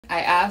I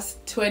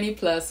asked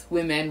 20+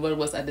 women what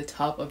was at the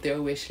top of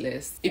their wish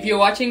list. If you're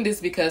watching this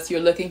because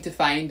you're looking to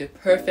find the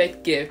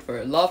perfect gift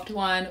for a loved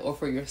one or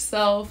for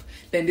yourself,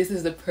 then this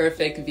is the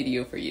perfect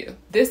video for you.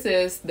 This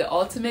is the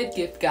ultimate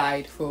gift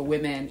guide for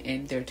women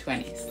in their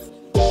 20s.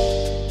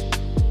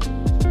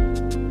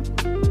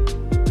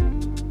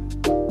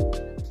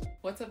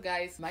 What's up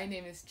guys, my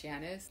name is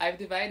Janice. I've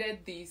divided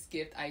these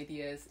gift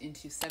ideas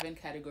into 7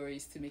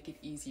 categories to make it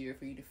easier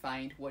for you to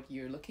find what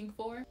you're looking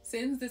for.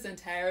 Since this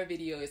entire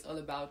video is all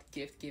about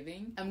gift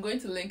giving, I'm going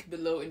to link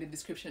below in the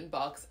description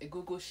box a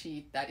Google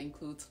Sheet that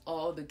includes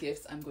all the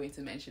gifts I'm going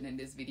to mention in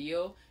this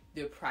video,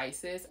 their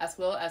prices, as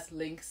well as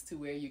links to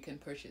where you can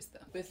purchase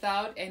them.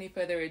 Without any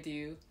further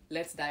ado,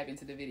 let's dive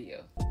into the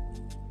video.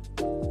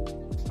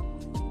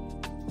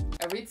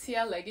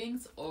 Aritzia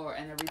leggings or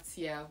an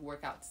Aritzia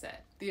workout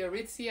set. The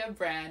Aritzia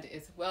brand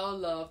is well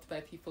loved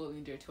by people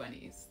in their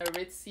 20s.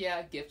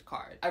 Aritzia gift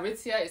card.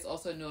 Aritzia is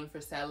also known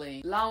for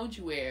selling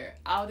loungewear,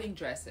 outing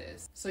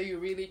dresses, so you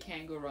really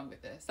can't go wrong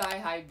with this.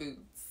 Thigh-high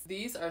boots.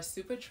 These are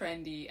super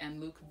trendy and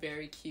look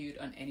very cute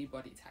on any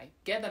body type.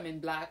 Get them in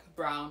black,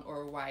 brown,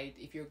 or white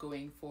if you're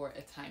going for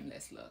a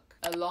timeless look.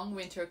 A long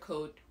winter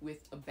coat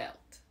with a belt.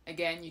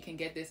 Again, you can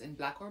get this in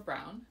black or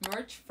brown.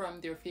 Merch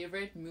from their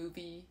favorite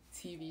movie,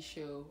 TV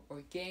show,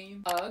 or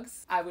game.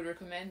 Uggs. I would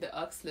recommend the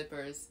Ugg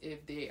slippers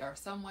if they are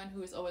someone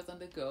who is always on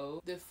the go.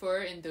 The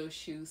fur in those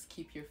shoes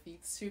keep your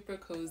feet super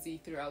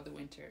cozy throughout the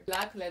winter.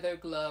 Black leather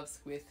gloves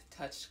with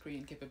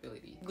touchscreen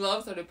capability.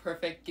 Gloves are the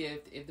perfect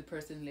gift if the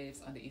person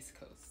lives on the East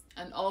Coast.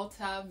 An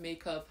Ulta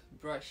makeup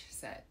brush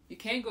set. You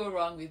can't go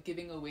wrong with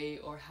giving away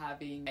or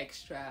having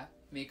extra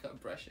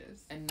makeup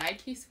brushes. A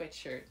Nike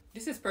sweatshirt.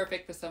 This is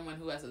perfect for someone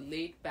who has a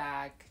laid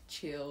back,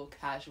 chill,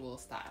 casual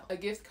style. A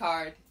gift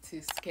card to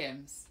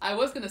Skims. I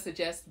was gonna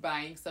suggest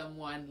buying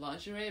someone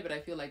lingerie, but I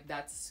feel like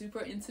that's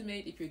super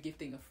intimate if you're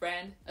gifting a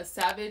friend. A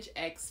Savage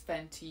X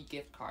Fenty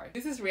gift card.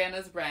 This is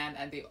Rihanna's brand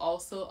and they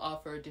also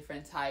offer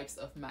different types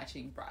of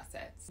matching bra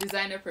sets.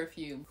 Designer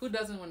perfume. Who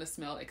doesn't want to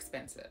smell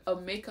expensive? A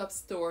makeup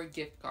store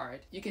gift card.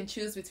 You can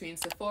choose between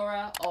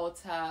Sephora,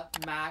 Ulta,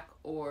 MAC,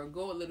 or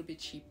go a little bit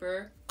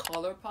cheaper.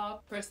 ColourPop.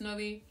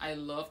 Personally, I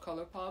love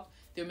ColourPop.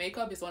 Their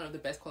makeup is one of the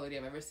best quality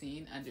I've ever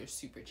seen and they're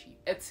super cheap.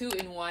 A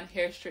 2-in-1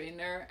 hair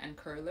straightener and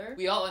curler.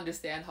 We all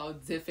understand how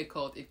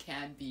difficult it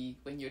can be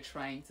when you're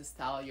trying to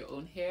style your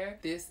own hair.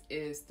 This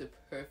is the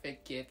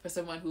perfect gift for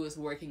someone who is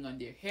working on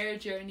their hair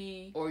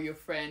journey or your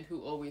friend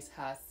who always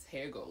has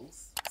hair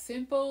goals.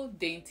 Simple,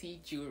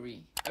 dainty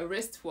jewelry. A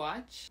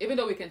wristwatch. Even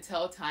though we can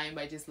tell time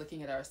by just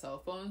looking at our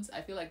cell phones,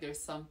 I feel like there's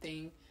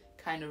something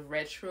kind of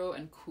retro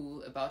and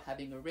cool about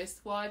having a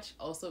wristwatch.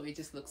 Also, it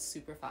just looks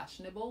super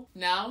fashionable.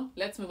 Now,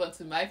 let's move on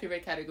to my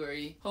favorite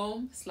category,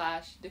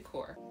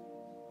 home/decor.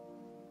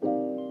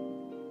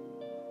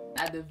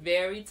 At the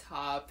very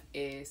top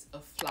is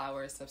a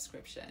flower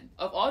subscription.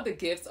 Of all the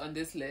gifts on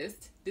this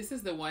list, this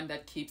is the one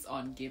that keeps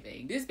on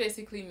giving. This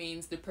basically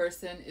means the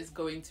person is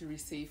going to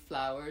receive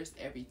flowers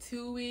every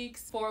 2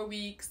 weeks, 4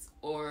 weeks,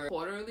 or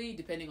quarterly,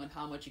 depending on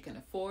how much you can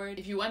afford.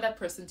 If you want that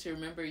person to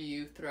remember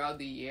you throughout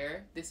the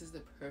year, this is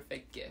the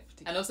perfect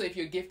gift. And also if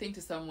you're gifting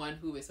to someone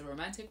who is a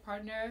romantic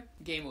partner,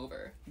 game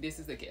over. This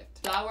is the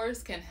gift.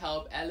 Flowers can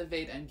help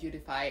elevate and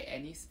beautify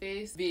any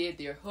space, be it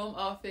your home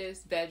office,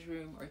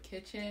 bedroom, or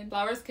kitchen.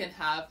 Flowers can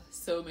have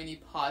so many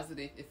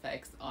positive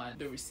effects on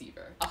the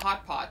receiver. A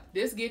hot pot.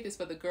 This gift is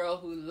for the girl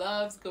who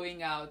loves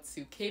going out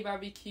to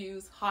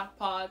K-barbecues, hot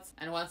pots,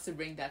 and wants to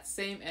bring that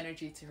same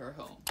energy to her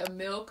home. A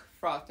milk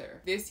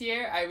frother. This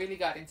year, I really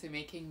got into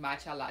making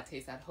matcha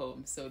lattes at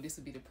home, so this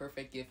would be the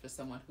perfect gift for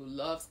someone who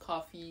loves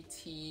coffee,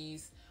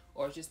 teas,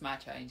 or just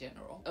matcha in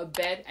general. A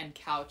bed and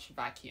couch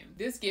vacuum.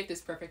 This gift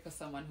is perfect for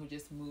someone who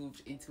just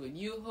moved into a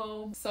new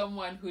home,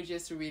 someone who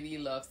just really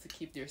loves to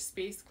keep their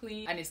space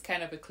clean and is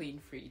kind of a clean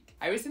freak.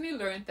 I recently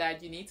learned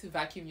that you need to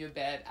vacuum your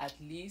bed at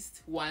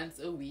least once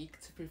a week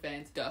to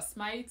prevent dust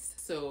mites,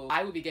 so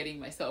I will be getting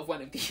myself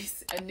one of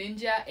these. A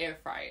Ninja air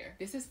fryer.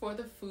 This is for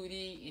the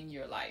foodie in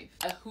your life.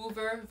 A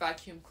Hoover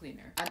vacuum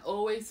cleaner. An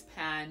Always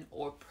pan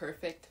or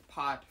perfect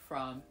pot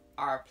from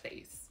Our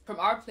Place. From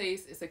Our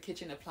Place is a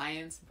kitchen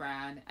appliance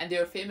brand and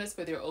they're famous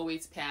for their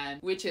Always pan,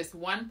 which is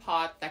one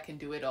pot that can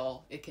do it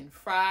all. It can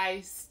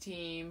fry,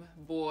 steam,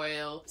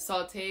 boil,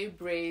 saute,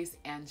 braise,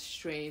 and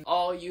strain,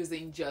 all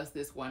using just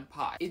this one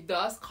pot. It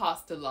does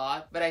cost a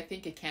lot, but I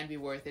think it can be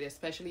worth it,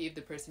 especially if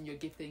the person you're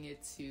gifting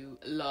it to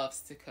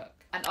loves to cook.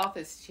 An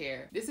office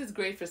chair. This is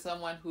great for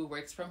someone who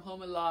works from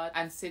home a lot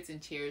and sits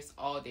in chairs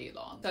all day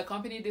long. To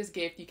accompany this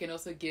gift, you can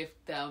also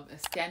gift them a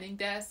standing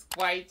desk,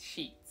 white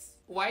sheets.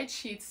 White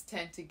sheets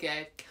tend to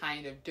get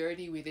kind of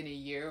dirty within a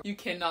year. You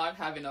cannot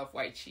have enough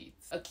white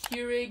sheets. A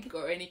Keurig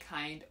or any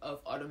kind of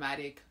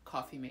automatic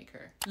coffee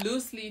maker.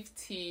 Loose leaf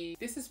tea.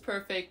 This is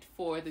perfect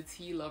for the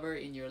tea lover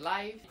in your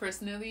life.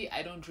 Personally,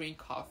 I don't drink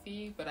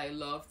coffee, but I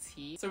love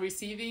tea. So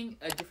receiving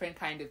a different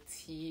kind of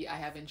tea I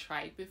haven't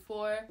tried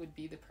before would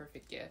be the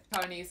perfect gift.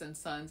 Carney's and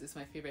Sons is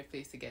my favorite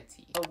place to get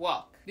tea. A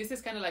wok. This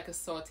is kind of like a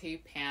saute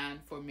pan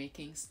for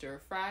making stir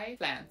fry.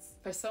 Plants.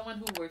 For someone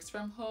who works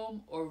from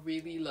home or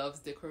really loves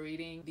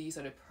decorating, these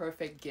are the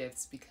perfect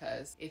gifts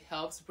because it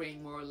helps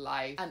bring more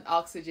life and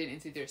oxygen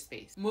into their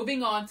space.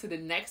 Moving on to the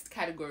next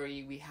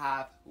category, we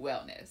have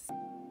wellness.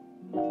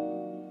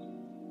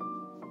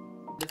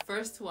 The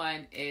first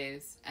one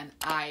is an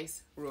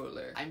ice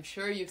roller. I'm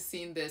sure you've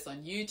seen this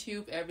on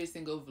YouTube. Every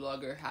single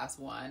vlogger has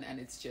one and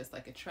it's just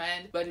like a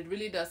trend, but it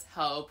really does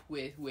help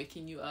with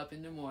waking you up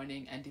in the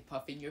morning and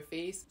depuffing your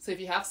face. So if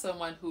you have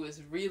someone who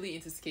is really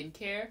into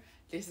skincare,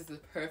 this is the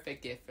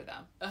perfect gift for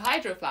them. A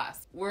hydro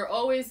flask. We're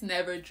always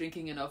never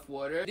drinking enough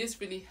water. This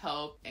really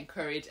helps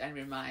encourage and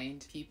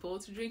remind people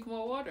to drink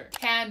more water.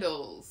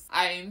 Candles.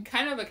 I'm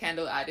kind of a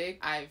candle addict.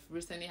 I've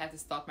recently had to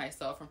stop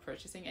myself from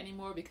purchasing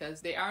anymore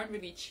because they aren't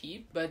really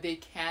cheap, but they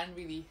can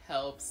really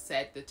help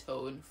set the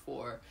tone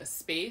for a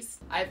space.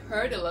 I've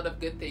heard a lot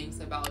of good things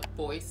about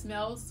Boy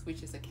Smells,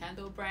 which is a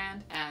candle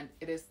brand, and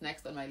it is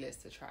next on my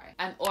list to try.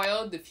 An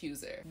oil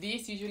diffuser.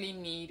 These usually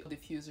need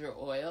diffuser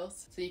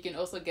oils, so you can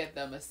also get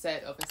them a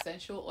set of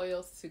essential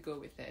oils to go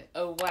with it.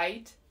 A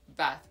white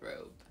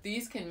bathrobe.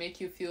 These can make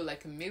you feel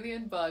like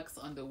 $1,000,000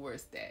 on the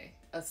worst day.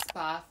 A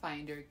Spa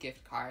Finder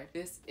gift card.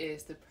 This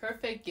is the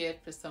perfect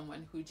gift for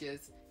someone who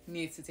just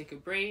needs to take a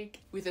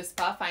break. With a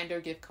Spa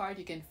Finder gift card,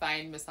 you can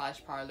find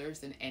massage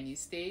parlors in any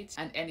state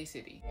and any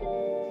city.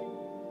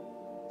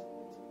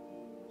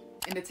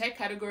 In the tech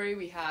category,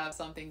 we have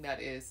something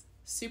that is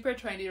super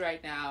trendy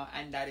right now,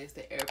 and that is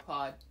the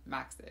AirPod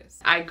Maxes.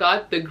 I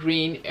got the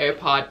green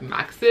AirPod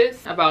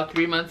Maxes about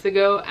 3 months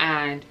ago,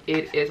 and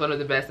it is one of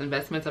the best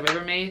investments I've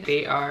ever made.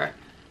 They are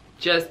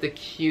just the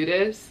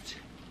cutest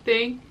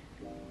thing.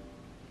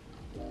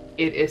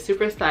 It is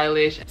super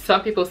stylish.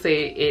 Some people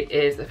say it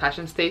is a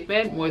fashion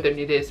statement more than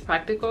it is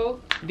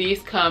practical.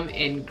 These come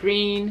in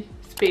green,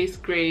 space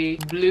gray,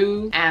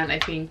 blue, and I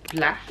think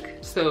black.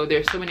 So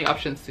there's so many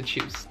options to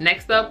choose.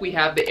 Next up, we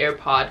have the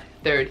AirPod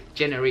 3rd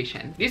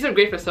generation. These are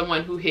great for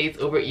someone who hates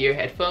over-ear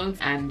headphones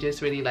and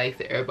just really likes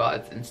the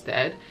AirPods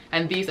instead.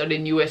 And these are the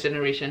newest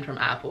generation from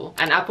Apple.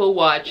 An Apple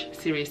Watch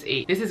Series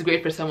 8. This is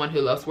great for someone who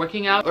loves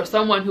working out or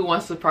someone who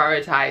wants to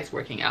prioritize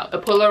working out. A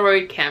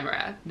Polaroid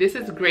camera. This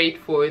is great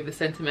for the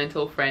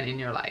sentimental friend in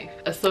your life.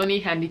 A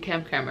Sony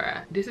Handycam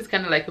camera. This is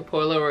kind of like a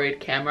Polaroid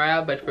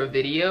camera but for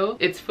video.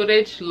 Its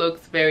footage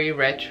looks very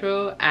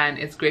retro and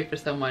it's great for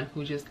someone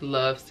who just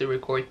loves to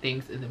record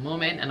things in the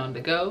moment and on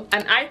the go.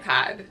 An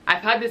iPad.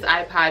 I've had this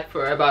iPad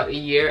for about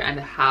 1.5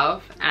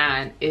 years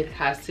and it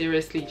has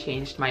seriously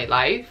changed my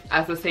life.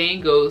 As the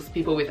saying goes,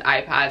 people with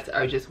iPads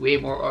are just way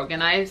more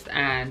organized,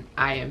 and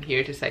I am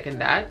here to second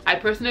that. I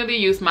personally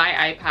use my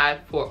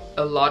iPad for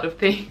a lot of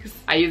things.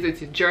 I use it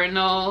to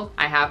journal,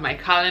 I have my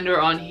calendar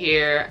on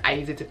here, I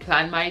use it to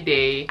plan my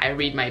day, I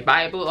read my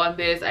Bible on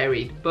this, I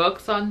read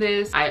books on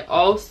this. I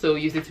also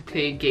use it to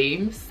play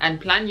games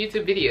and plan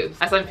YouTube videos.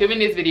 As I'm filming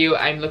this video,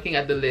 I'm looking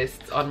at the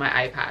lists on my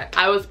iPad.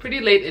 I was pretty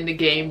late in the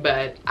game,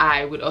 but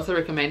I would also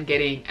recommend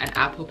getting an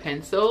Apple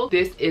Pencil.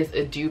 This is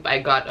a dupe I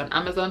got on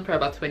Amazon for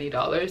about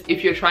 $20.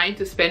 If you're trying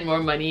to spend more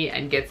money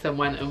and get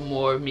someone a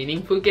more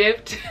meaningful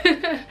gift,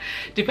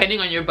 depending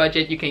on your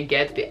budget, you can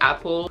get the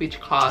Apple, which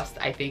costs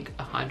I think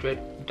 $100.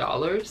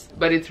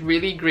 But it's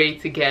really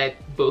great to get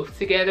both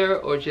together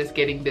or just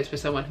getting this for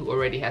someone who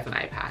already has an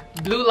iPad.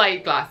 Blue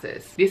light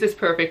glasses. This is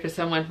perfect for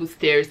someone who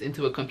stares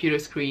into a computer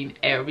screen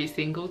every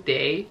single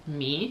day.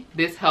 Me.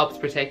 This helps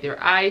protect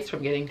your eyes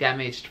from getting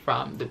damaged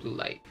from the blue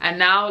light. And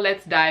now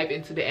let's dive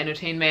into the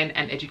entertainment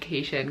and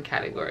education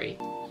category.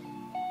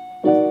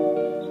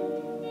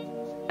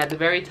 At the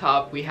very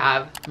top, we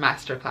have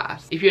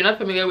Masterclass. If you're not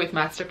familiar with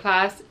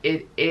Masterclass,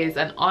 it is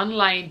an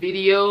online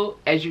video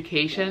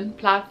education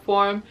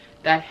platform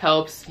that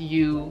helps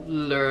you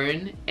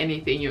learn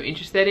anything you're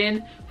interested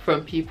in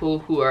from people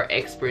who are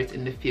experts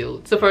in the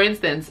field. So for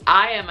instance,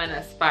 I am an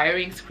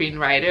aspiring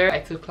screenwriter. I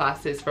took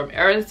classes from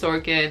Aaron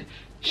Sorkin,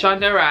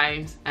 Shonda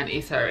Rhimes, and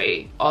Issa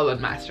Rae, all on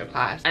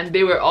Masterclass, and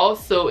they were all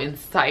so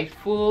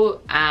insightful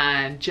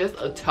and just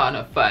a ton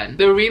of fun.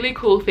 The really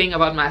cool thing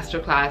about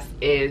Masterclass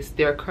is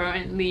they're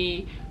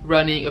currently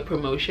running a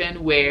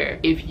promotion where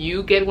if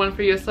you get one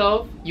for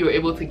yourself, you're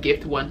able to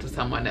gift one to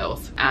someone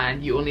else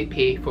and you only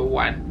pay for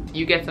one.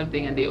 You get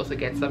something and they also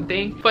get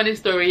something. Funny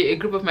story, a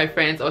group of my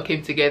friends all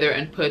came together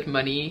and put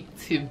money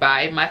to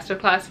buy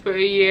Masterclass for 1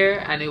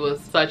 year, and it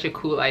was such a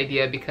cool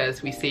idea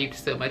because we saved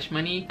so much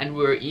money and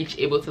we were each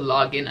able to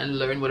log in and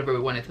learn whatever we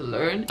wanted to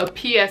learn. A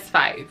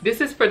PS5. This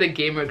is for the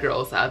gamer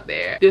girls out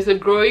there. There's a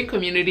growing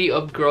community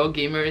of girl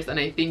gamers, and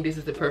I think this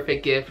is the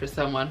perfect gift for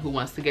someone who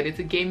wants to get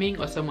into gaming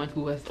or someone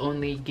who has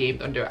only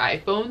gamed on their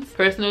iPhones.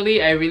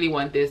 Personally, I really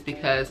want this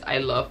because I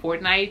love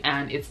Fortnite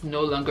and it's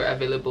no longer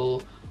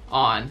available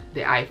on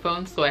the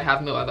iPhone, so I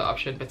have no other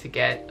option but to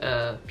get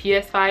a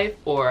PS5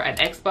 or an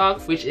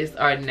Xbox, which is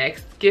our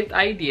next gift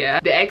idea,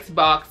 the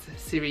Xbox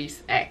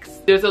Series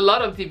X. There's a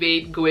lot of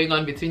debate going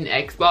on between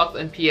Xbox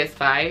and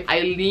PS5. I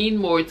lean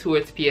more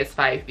towards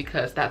PS5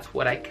 because that's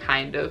what I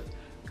kind of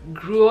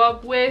grew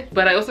up with,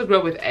 but I also grew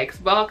up with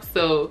Xbox,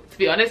 so to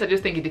be honest, I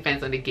just think it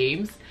depends on the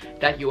games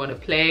that you want to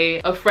play.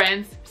 A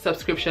friend's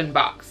subscription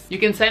box. You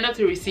can sign up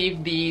to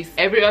receive these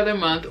every other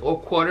month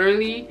or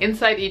quarterly.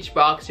 Inside each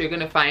box, you're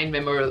gonna find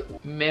memorabilia.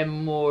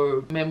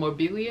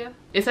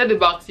 Inside the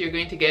box, you're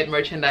going to get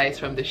merchandise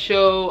from the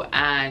show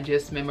and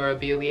just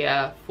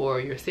memorabilia for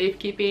your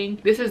safekeeping.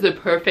 This is the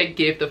perfect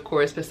gift, of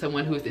course, for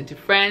someone who's into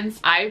Friends.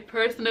 I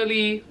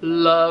personally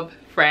love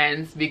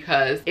Friends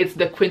because it's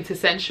the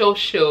quintessential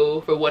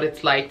show for what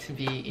it's like to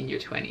be in your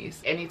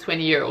 20s. Any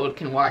 20-year-old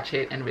can watch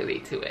it and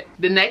relate to it.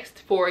 The next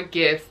 4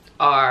 gifts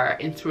are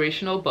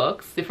inspirational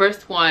books. The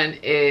first one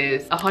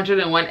is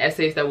 101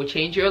 essays that will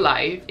change your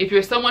life. If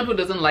you're someone who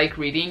doesn't like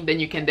reading, then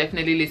you can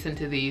definitely listen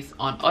to these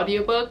on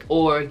audiobook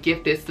or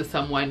give this to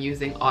someone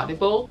using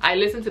Audible. I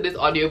listened to this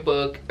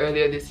audiobook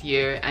earlier this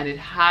year and it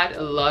had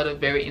a lot of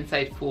very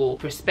insightful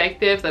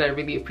perspectives that I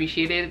really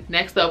appreciated.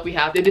 Next up, we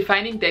have The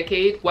Defining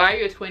Decade, Why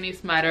Your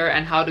 20s Matter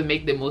and How to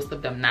Make the Most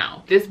of Them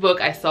Now. This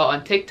book I saw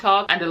on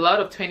TikTok and a lot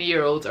of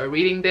 20-year-olds are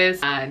reading this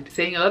and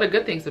saying a lot of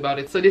good things about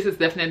it, so this is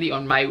definitely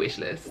on my wish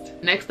list.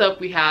 Next up,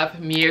 we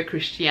have Mere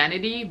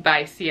Christianity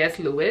by C.S.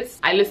 Lewis.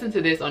 I listened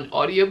to this on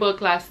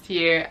audiobook last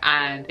year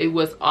and it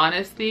was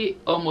honestly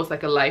almost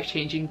like a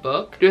life-changing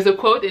book. There's a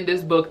quote in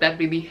this book that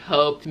really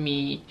helped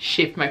me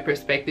shift my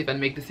perspective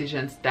and make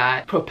decisions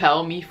that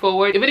propel me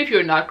forward. Even if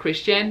you're not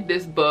Christian,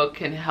 this book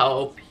can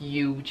help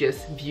you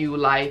just view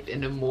life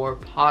in a more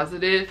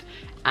positive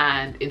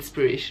and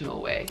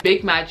inspirational way.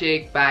 Big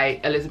Magic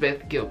by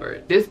Elizabeth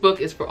Gilbert. This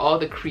book is for all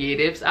the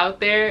creatives out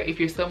there. If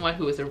you're someone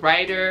who is a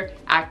writer,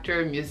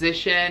 actor,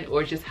 musician,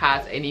 or just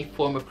has any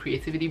form of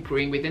creativity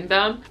brewing within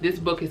them, this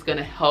book is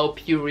gonna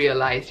help you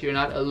realize you're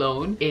not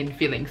alone in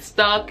feeling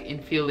stuck, in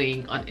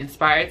feeling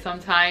uninspired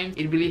sometimes.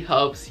 It really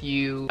helps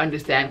you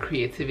understand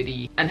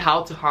creativity and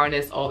how to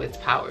harness all its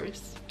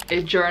powers.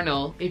 A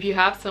journal. If you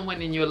have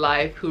someone in your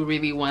life who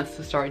really wants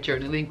to start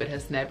journaling but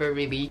has never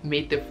really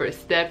made the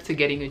first step to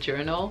getting a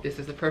journal, this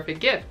is a perfect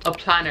gift. A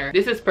planner.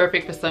 This is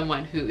perfect for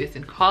someone who is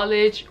in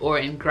college or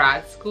in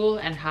grad school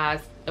and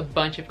has a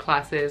bunch of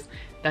classes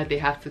that they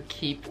have to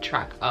keep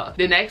track of.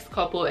 The next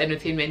couple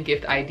entertainment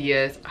gift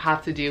ideas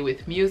have to do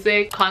with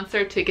music,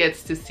 concert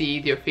tickets to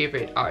see their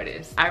favorite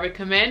artists. I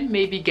recommend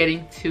maybe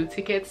getting 2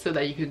 tickets so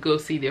that you could go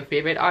see their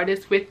favorite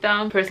artists with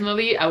them.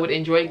 Personally, I would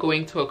enjoy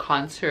going to a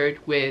concert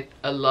with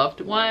a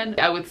loved one.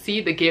 I would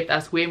see the gift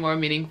as way more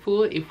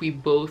meaningful if we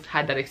both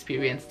had that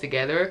experience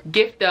together.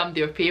 Gift them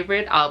their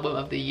favorite album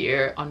of the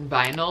year on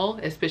vinyl,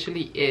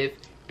 especially if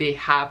they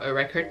have a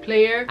record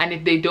player, and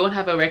if they don't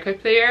have a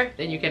record player,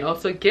 then you can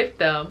also gift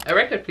them a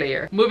record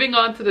player. Moving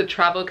on to the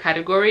travel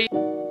category.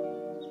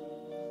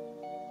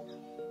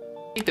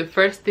 The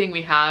first thing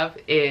we have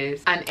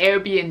is an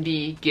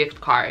Airbnb gift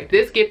card.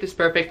 This gift is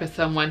perfect for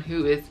someone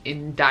who is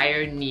in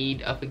dire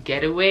need of a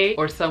getaway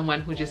or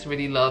someone who just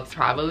really loves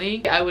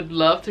traveling. I would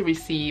love to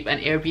receive an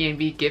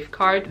Airbnb gift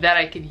card that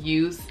I could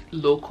use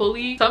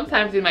locally.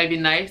 Sometimes it might be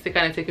nice to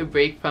kind of take a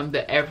break from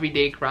the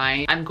everyday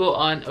grind and go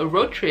on a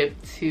road trip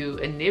to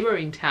a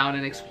neighboring town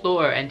and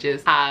explore and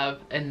just have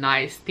a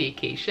nice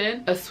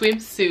staycation. A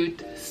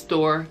swimsuit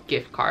store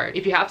gift card.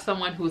 If you have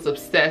someone who's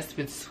obsessed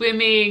with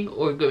swimming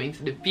or going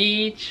to the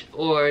beach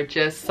or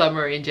just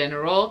summer in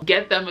general,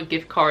 get them a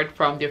gift card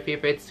from their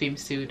favorite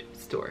swimsuit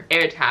store.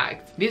 Air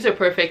tags. These are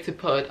perfect to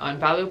put on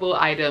valuable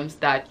items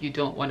that you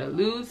don't want to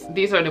lose.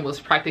 These are the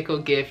most practical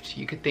gift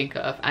you could think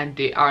of and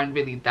they aren't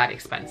really that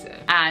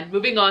expensive. And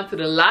moving on to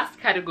the last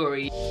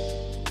category.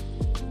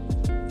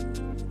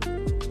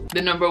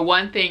 The number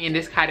 1 thing in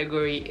this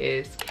category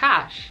is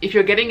cash. If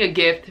you're getting a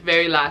gift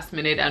very last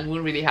minute and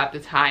won't really have the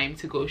time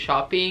to go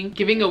shopping,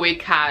 giving away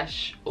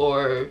cash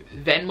or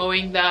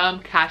Venmoing them,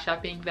 Cash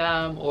Apping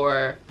them,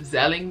 or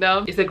Zelling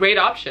them is a great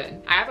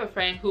option. I have a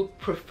friend who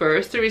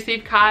prefers to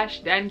receive cash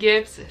than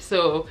gifts,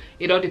 so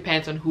it all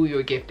depends on who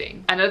you're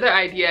gifting. Another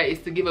idea is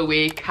to give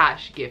away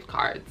cash gift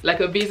cards, like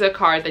a Visa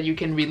card that you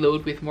can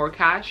reload with more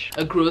cash,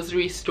 a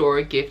grocery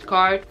store gift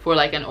card for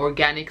like an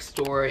organic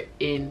store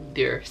in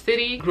their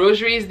city.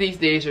 Groceries these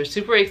days are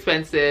super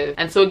expensive,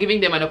 and so giving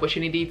them an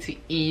opportunity to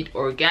eat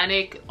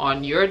organic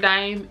on your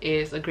dime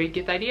is a great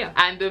gift idea.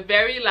 And the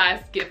very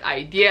last gift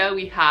idea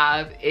we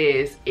have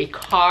is a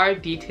car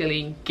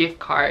detailing gift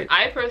card.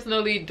 I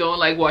personally don't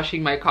like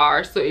washing my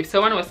car, so if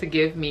someone was to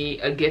give me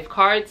a gift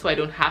card so I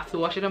don't have to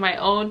wash it on my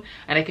own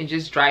and I can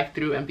just drive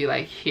through and be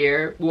like,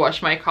 here,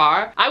 wash my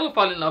car, I would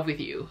fall in love with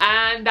you.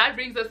 And that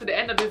brings us to the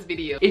end of this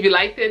video. If you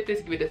liked it,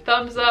 please give it a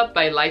thumbs up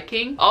by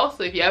liking.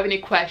 Also, if you have any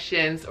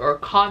questions or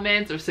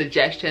comments or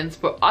suggestions suggestions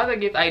for other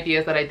gift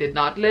ideas that I did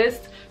not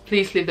list,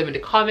 please leave them in the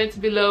comments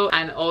below,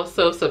 and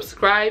also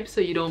subscribe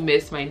so you don't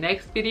miss my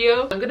next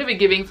video. I'm gonna be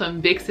giving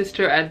some big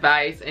sister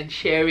advice and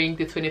sharing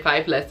the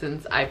 25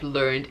 lessons I've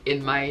learned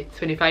in my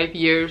 25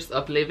 years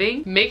of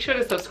living. Make sure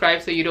to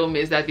subscribe so you don't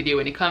miss that video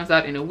when it comes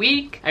out in a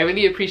week. I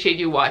really appreciate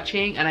you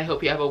watching, and I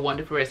hope you have a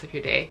wonderful rest of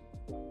your day.